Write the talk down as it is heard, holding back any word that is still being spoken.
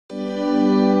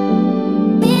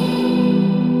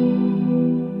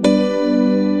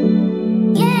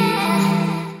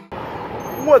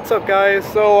What's up, guys?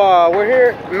 So we're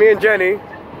here, me and Jenny. You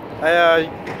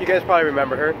guys probably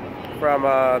remember her from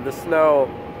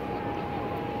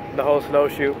the whole snow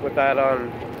shoot with that on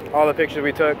all the pictures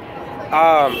we took.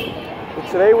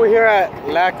 Today we're here at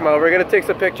Lacma. We're gonna take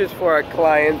some pictures for our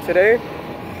client today.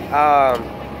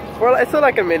 It's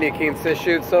like a mini quince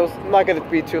shoot, so it's not gonna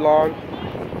be too long.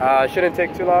 Shouldn't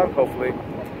take too long, hopefully.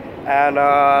 And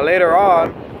later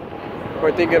on,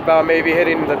 we're thinking about maybe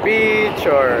hitting the beach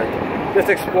or just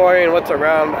exploring what's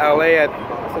around LA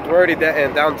since we're already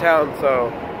in downtown, so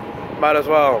might as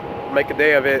well make a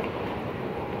day of it.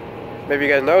 Maybe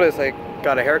you guys noticed I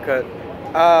got a haircut.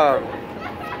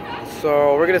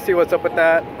 So we're gonna see what's up with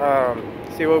that,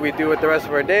 see what we do with the rest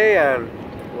of our day, and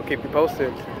we'll keep you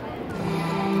posted.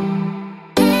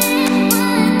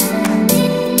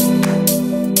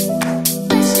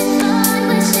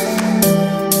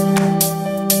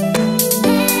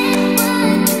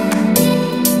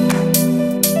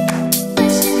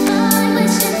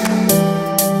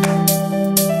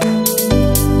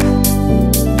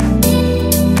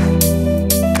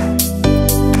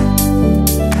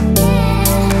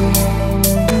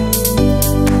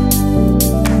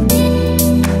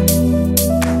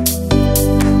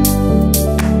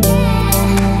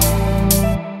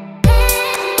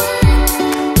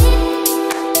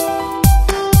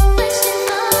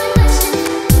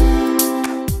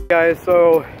 Guys,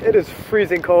 so it is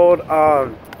freezing cold. I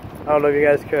don't know if you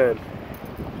guys could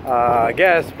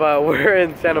guess, but we're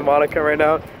in Santa Monica right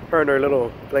now. Her and her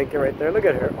little blanket right there. Look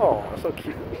at her. Oh, so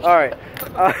cute. All right.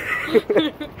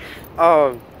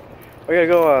 We're gonna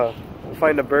go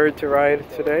find a bird to ride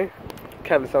today.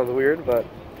 Kind of sounds weird, but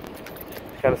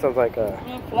kind of sounds like I'm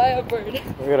gonna fly a bird.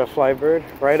 We're gonna fly a bird,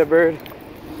 ride a bird,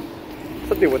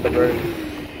 something with the bird.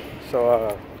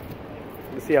 So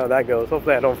let's see how that goes.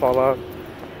 Hopefully I don't fall off.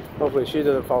 Hopefully she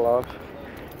doesn't fall off.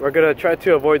 We're gonna try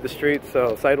to avoid the streets,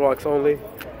 so sidewalks only.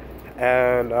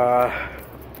 And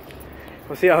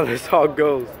we'll see how this all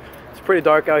goes. It's pretty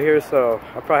dark out here, so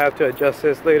I'll probably have to adjust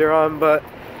this later on, but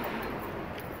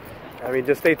I mean,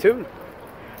 just stay tuned.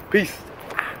 Peace.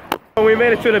 We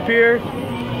made it to the pier.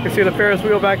 You can see the Ferris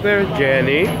wheel back there,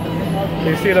 Jenny.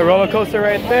 You see the roller coaster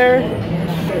right there.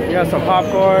 You got some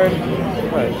popcorn.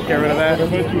 Get rid of that.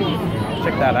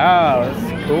 Check that out.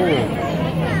 It's cool.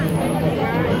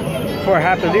 Before it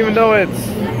happens, even though it's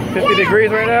 50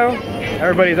 degrees right now,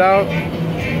 everybody's out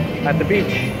at the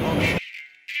beach.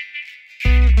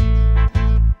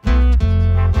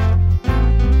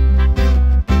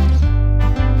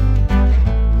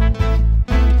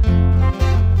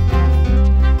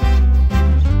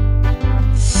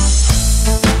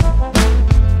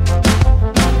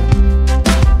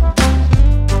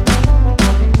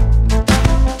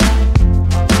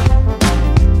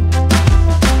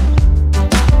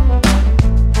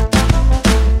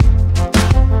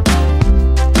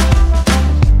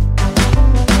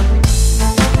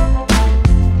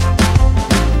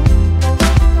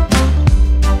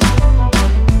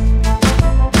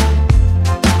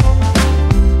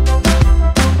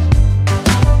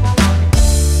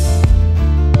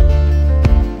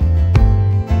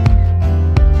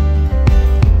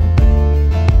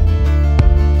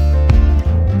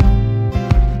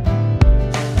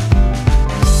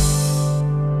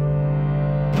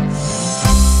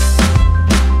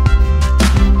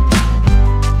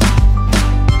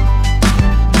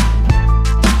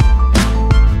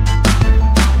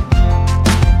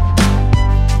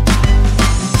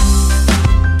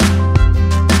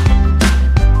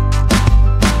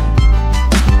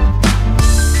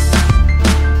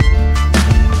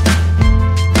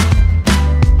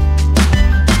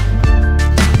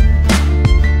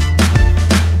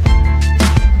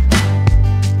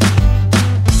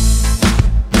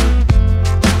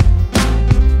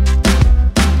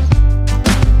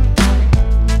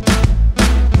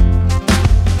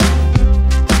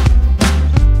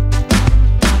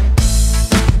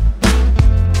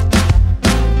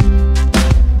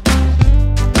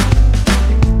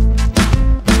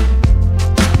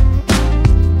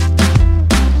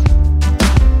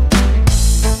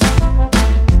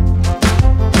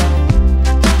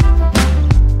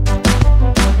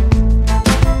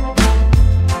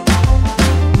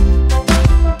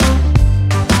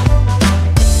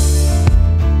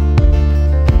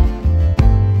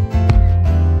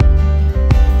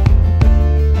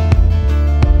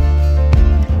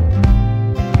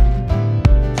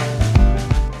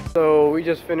 We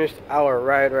just finished our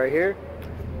ride right here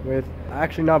with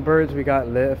actually not birds, we got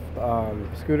Lyft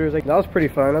scooters. Like, that was pretty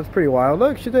fun. That's pretty wild.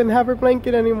 Look, she didn't have her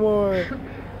blanket anymore.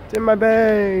 It's in my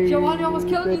bag. Giovanni almost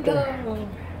killed me though.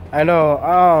 I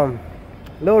know.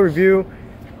 Little review.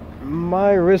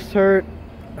 My wrist hurt.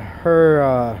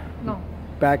 Her No.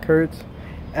 back hurts.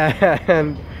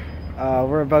 And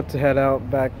we're about to head out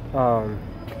back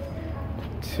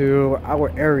to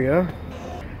our area.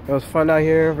 It was fun out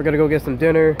here. We're gonna go get some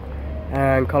dinner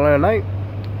and call it a night.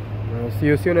 See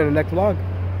you soon in the next vlog.